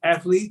train like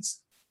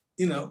athletes?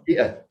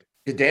 Yeah,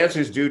 the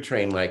dancers do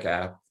train like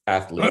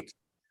athletes,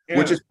 yeah.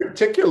 which is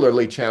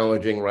particularly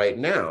challenging right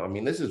now. I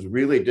mean, this is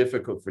really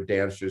difficult for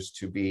dancers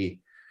to be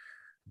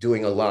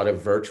doing a lot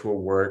of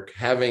virtual work,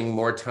 having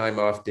more time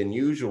off than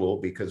usual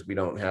because we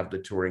don't have the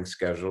touring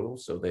schedule.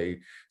 So they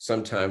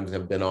sometimes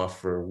have been off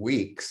for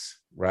weeks,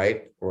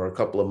 right? Or a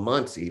couple of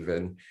months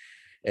even.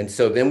 And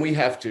so then we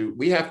have to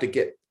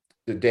get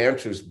the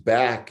dancers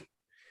back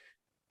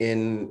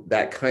in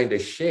that kind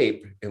of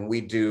shape. And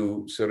we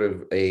do sort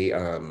of a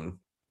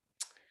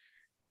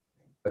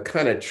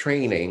kind of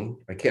training,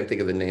 I can't think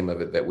of the name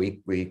of it, that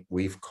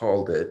we've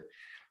called it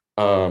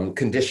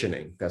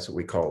conditioning, that's what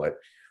we call it,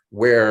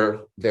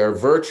 where they're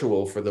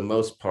virtual for the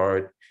most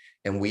part.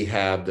 And we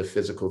have the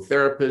physical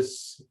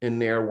therapists in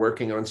there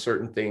working on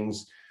certain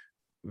things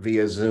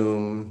via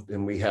Zoom.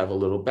 And we have a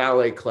little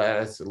ballet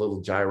class, a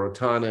little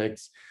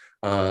gyrotonics.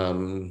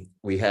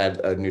 We had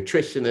a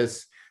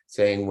nutritionist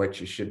saying what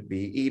you should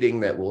be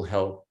eating that will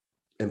help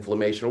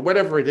inflammation or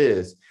whatever it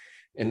is.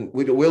 And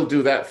we'll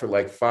do that for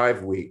like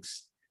 5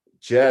 weeks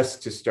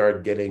just to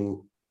start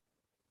getting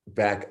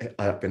back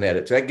up and at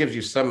it. So that gives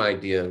you some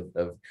idea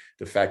of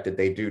the fact that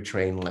they do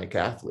train like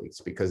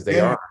athletes because they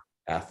are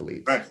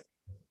athletes. Right.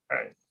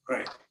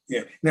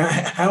 Yeah. Now,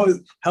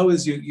 how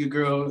is your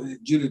girl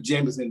Judith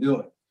Jameson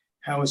doing?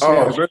 How is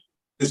she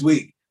this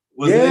week?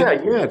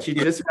 Yeah. She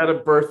just had a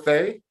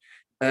birthday,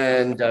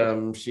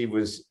 and she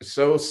was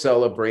so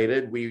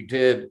celebrated. We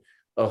did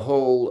a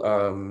whole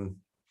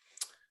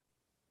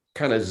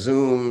kind of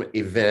Zoom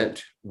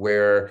event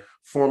where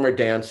former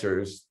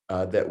dancers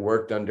that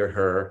worked under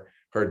her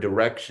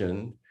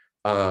direction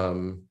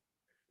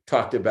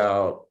talked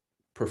about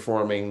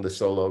performing the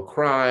solo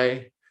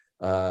cry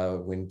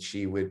when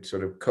she would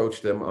sort of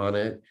coach them on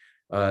it.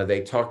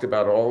 They talked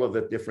about all of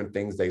the different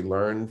things they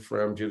learned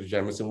from Judith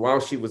Jamison while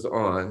she was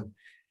on,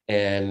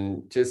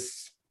 and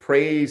just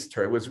praised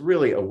her. It was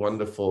really a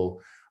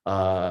wonderful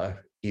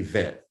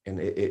event, and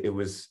it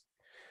was.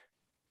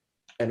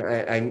 And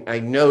I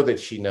know that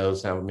she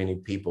knows how many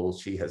people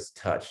she has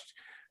touched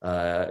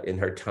in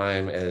her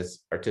time as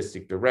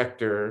artistic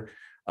director,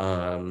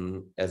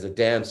 as a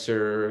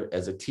dancer,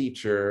 as a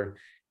teacher,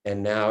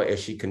 and now as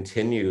she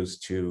continues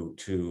to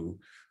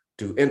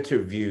do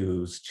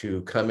interviews,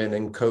 to come in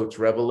and coach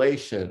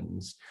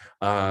Revelations,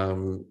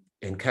 and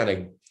kind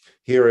of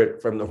hear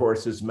it from the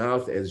horse's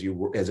mouth, as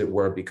it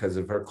were, because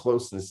of her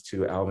closeness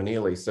to Alvin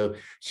Ailey. So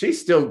she's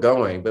still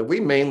going, but we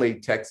mainly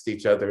text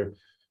each other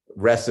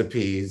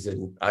recipes,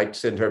 and I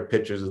send her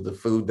pictures of the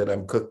food that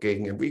I'm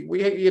cooking, and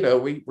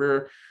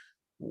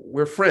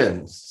we're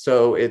friends.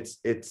 So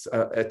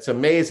it's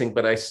amazing,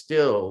 but I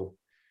still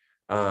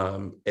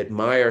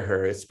admire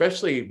her,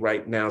 especially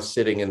right now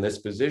sitting in this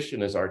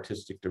position as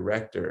artistic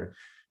director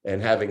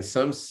and having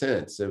some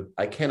sense of,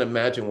 I can't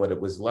imagine what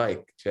it was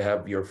like to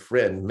have your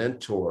friend,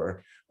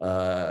 mentor,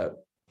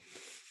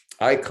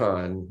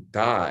 icon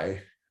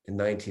die in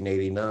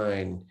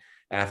 1989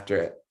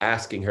 after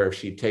asking her if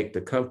she'd take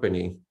the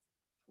company,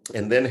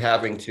 and then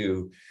having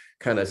to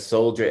kind of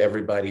soldier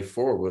everybody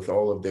forward with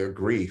all of their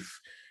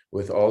grief,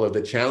 with all of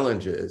the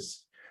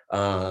challenges,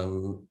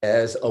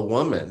 as a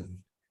woman,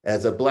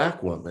 as a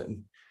Black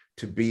woman,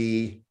 to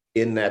be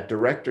in that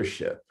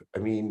directorship. I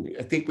mean,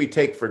 I think we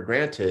take for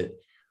granted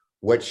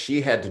what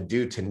she had to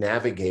do to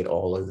navigate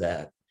all of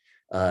that,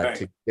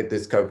 to get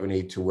this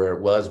company to where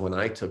it was when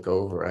I took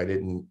over. I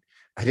didn't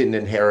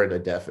inherit a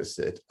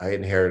deficit. I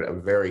inherited a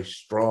very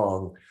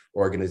strong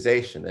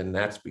organization, and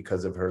that's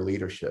because of her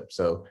leadership.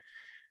 So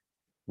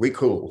we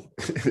cool.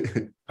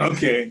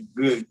 Okay,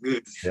 good.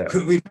 Yeah.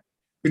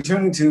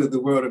 Returning to the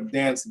world of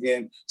dance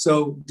again.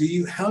 So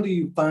how do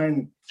you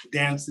find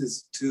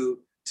dances to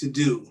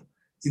do?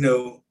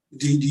 Do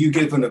you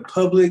get from the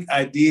public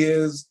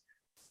ideas,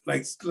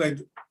 like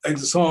the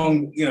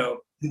song,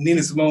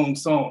 Nina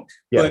Simone's song?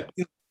 Yeah.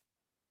 But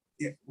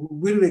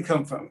where do they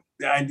come from?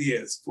 the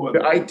ideas for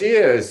The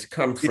ideas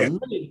come Yeah. from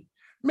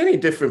many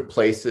different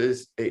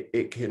places.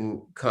 It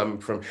can come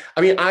from,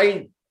 I mean,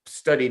 I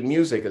studied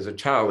music as a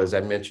child, as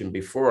I mentioned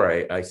before.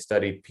 I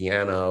studied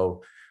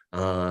piano.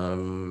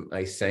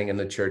 I sang in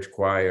the church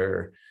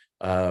choir.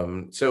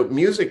 So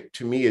music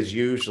to me is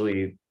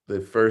usually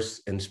the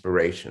first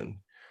inspiration.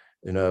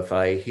 You know, if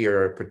I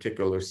hear a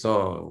particular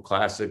song,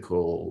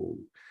 classical,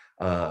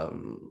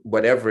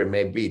 whatever it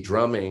may be,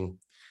 drumming,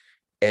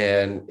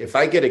 and if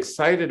I get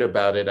excited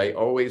about it, I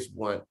always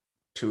want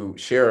to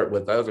share it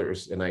with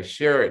others, and I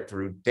share it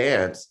through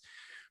dance.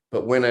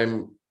 But when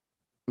I'm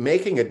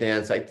making a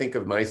dance, I think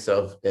of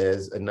myself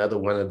as another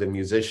one of the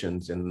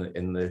musicians in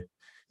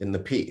the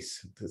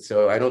piece.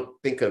 So I don't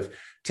think of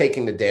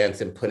taking the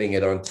dance and putting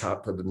it on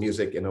top of the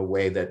music in a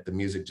way that the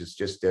music is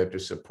just there to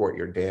support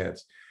your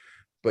dance,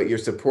 but you're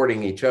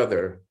supporting each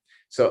other.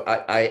 So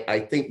I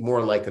think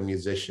more like a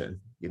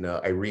musician. You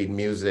know, I read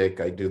music,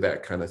 I do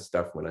that kind of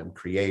stuff when I'm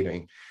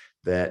creating,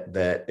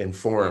 that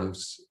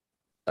informs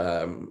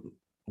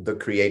the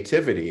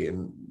creativity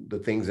and the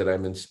things that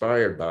I'm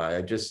inspired by.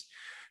 I just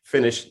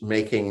finished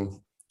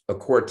making a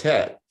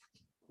quartet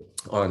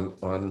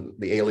on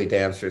the Ailey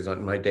dancers,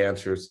 on my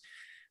dancers,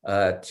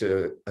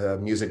 to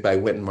music by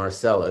Wynton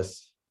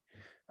Marsalis.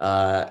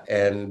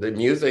 And the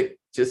music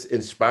just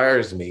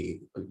inspires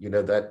me, you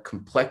know, that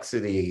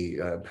complexity,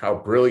 how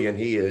brilliant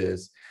he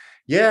is.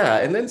 Yeah,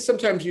 and then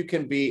sometimes you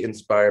can be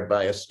inspired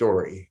by a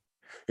story.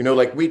 You know,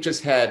 like we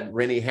just had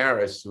Rennie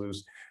Harris,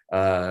 who's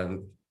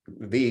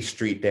the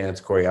street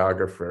dance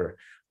choreographer,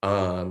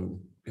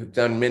 who's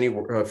done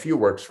a few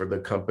works for the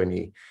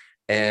company.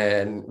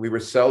 And we were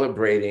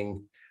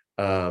celebrating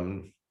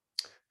the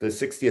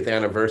 60th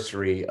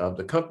anniversary of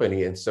the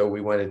company. And so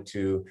we wanted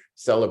to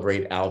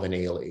celebrate Alvin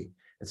Ailey.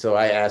 And so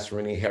I asked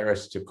Rennie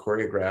Harris to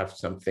choreograph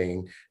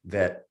something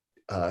that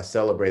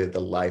celebrated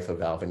the life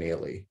of Alvin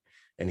Ailey.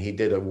 And he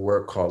did a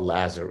work called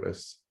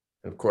Lazarus,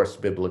 of course,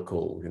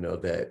 biblical, you know,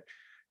 that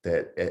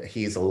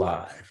he's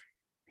alive.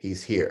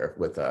 He's here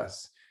with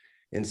us.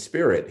 In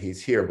spirit,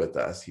 he's here with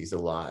us. He's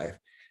alive.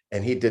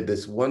 And he did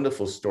this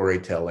wonderful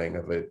storytelling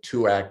of a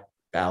 2-act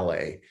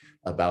ballet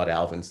about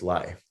Alvin's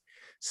life.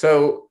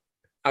 So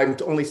I'm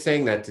only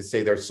saying that to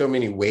say there's so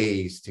many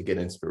ways to get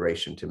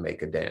inspiration to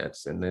make a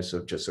dance. And there's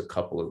just a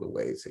couple of the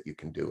ways that you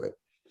can do it.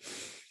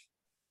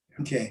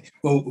 Okay,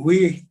 well,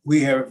 we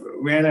have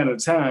ran out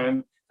of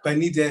time, but I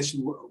need to ask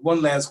you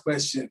one last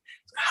question.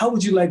 How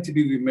would you like to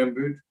be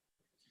remembered?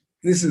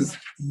 This is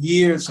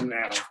years from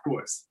now, of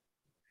course.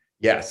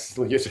 Yes.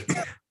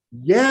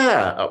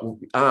 Yeah.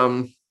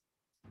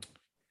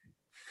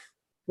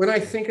 When I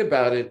think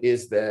about it,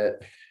 is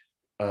that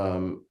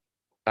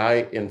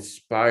I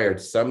inspired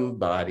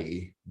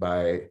somebody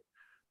by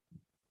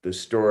the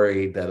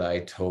story that I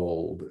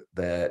told,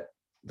 that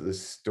the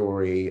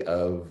story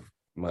of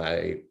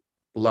my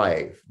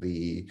life,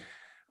 the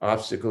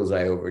obstacles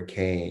I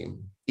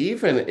overcame,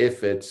 even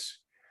if it's,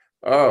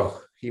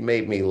 oh, he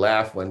made me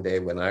laugh one day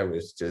when I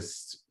was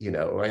just, you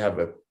know, I have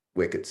a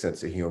wicked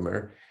sense of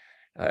humor.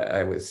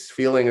 I was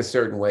feeling a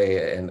certain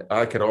way and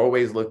I could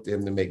always look to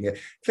him to make me,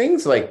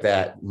 things like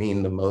that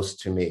mean the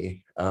most to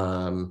me.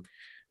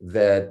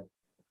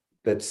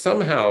 That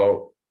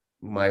somehow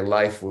my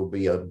life will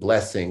be a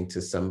blessing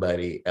to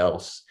somebody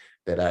else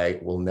that I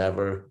will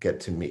never get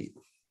to meet.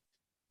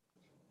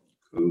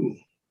 Ooh.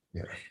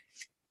 Yeah.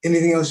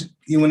 Anything else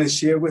you want to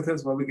share with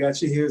us while we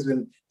got you here? It's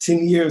been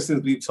 10 years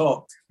since we've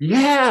talked.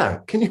 Yeah,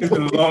 can you? It's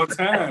been a long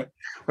time.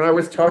 When I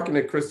was talking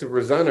to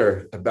Christopher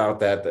Zunner about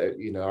that,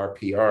 you know, our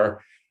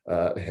PR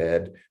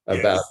head,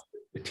 about,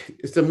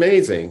 it's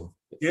amazing.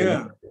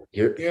 Yeah.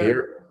 Here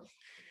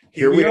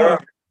we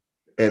are,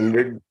 and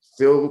we're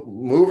still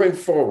moving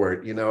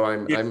forward. You know,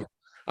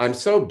 I'm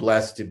so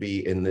blessed to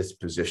be in this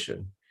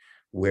position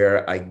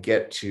where I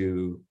get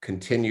to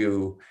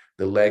continue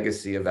the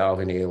legacy of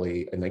Alvin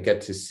Ailey, and I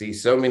get to see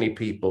so many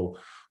people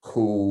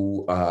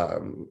who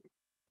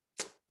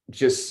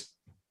just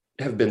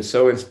have been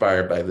so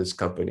inspired by this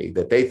company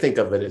that they think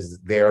of it as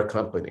their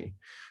company.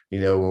 You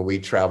know, when we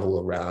travel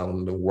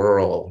around the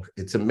world,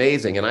 it's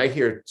amazing. And I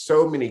hear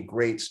so many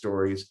great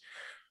stories,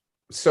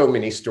 so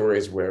many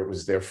stories where it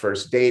was their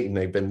first date and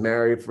they've been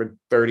married for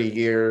 30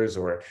 years,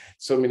 or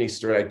so many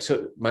stories. I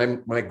took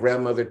my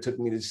grandmother took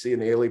me to see an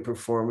Ailey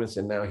performance,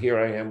 and now here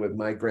I am with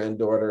my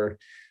granddaughter.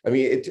 I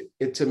mean,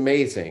 it's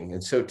amazing.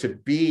 And so to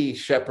be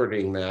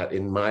shepherding that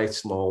in my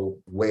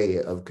small way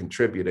of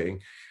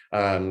contributing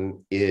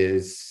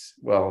is,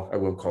 well, I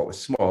won't call it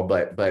small,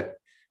 but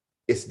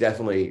it's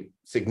definitely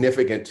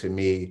significant to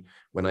me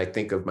when I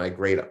think of my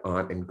great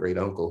aunt and great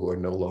uncle who are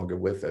no longer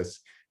with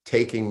us,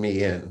 taking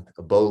me in,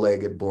 a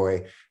bow-legged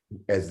boy,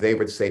 as they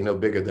would say, no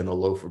bigger than a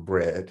loaf of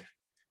bread.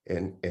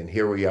 And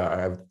here we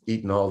are, I've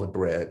eaten all the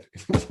bread.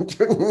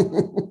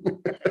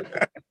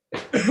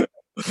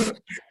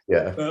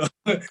 Yeah.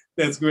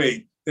 That's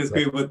great. That's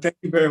great. Well, thank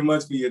you very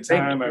much for your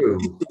time. Thank you. I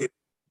appreciate it.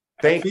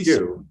 Thank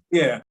you.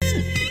 Yeah.